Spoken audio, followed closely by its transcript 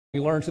We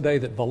learned today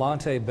that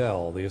Volonte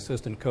Bell, the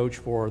assistant coach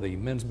for the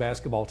men's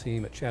basketball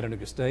team at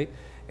Chattanooga State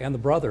and the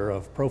brother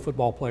of pro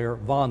football player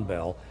Volonte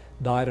Bell,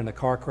 died in a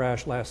car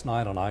crash last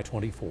night on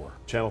I-24.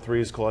 Channel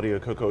 3's Claudia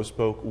Coco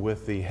spoke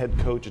with the head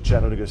coach at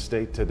Chattanooga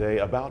State today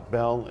about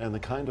Bell and the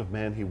kind of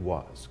man he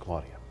was.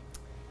 Claudia.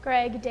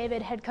 Greg,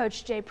 David head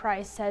coach Jay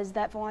Price says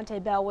that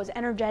Volonte Bell was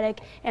energetic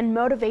and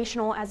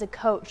motivational as a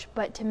coach,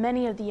 but to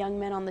many of the young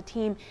men on the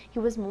team, he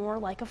was more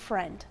like a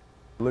friend.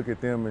 Look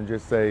at them and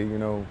just say, you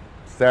know,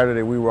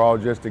 Saturday we were all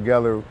just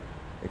together,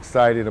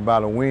 excited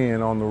about a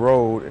win on the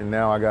road, and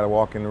now I got to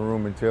walk in the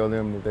room and tell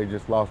them that they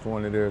just lost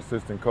one of their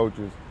assistant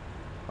coaches.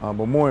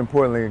 But more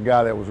importantly, a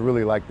guy that was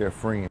really like their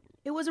friend.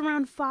 It was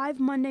around 5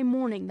 Monday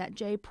morning that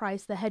Jay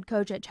Price, the head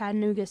coach at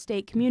Chattanooga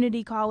State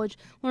Community College,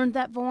 learned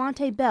that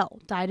Volonte Bell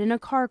died in a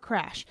car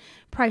crash.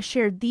 Price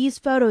shared these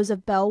photos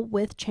of Bell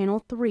with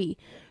Channel 3.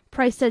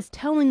 Price says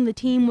telling the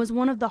team was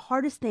one of the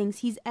hardest things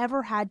he's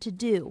ever had to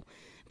do.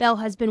 Bell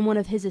has been one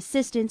of his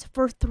assistants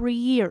for 3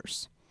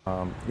 years.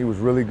 He was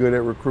really good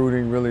at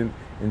recruiting, really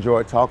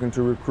enjoyed talking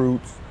to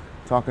recruits,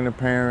 talking to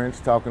parents,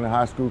 talking to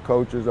high school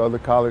coaches, other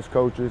college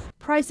coaches.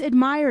 Price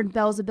admired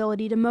Bell's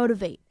ability to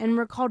motivate and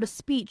recalled a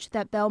speech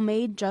that Bell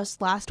made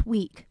just last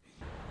week.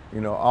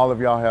 You know, all of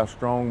y'all have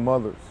strong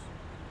mothers,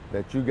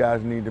 that you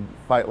guys need to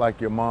fight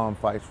like your mom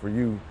fights for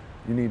you.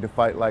 You need to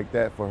fight like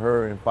that for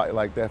her and fight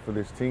like that for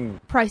this team.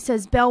 Price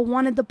says Bell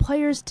wanted the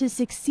players to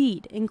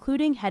succeed,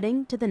 including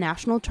heading to the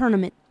national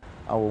tournament.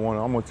 I'm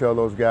going to tell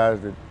those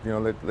guys that, you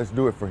know, let's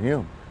do it for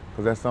him,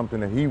 because that's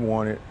something that he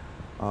wanted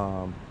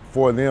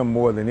for them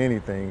more than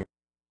anything.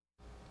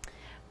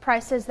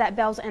 Price says that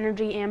Bell's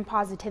energy and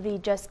positivity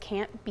just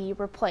can't be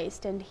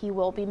replaced, and he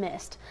will be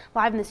missed.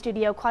 Live in the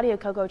studio, Claudia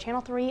Coco,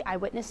 Channel 3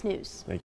 Eyewitness News.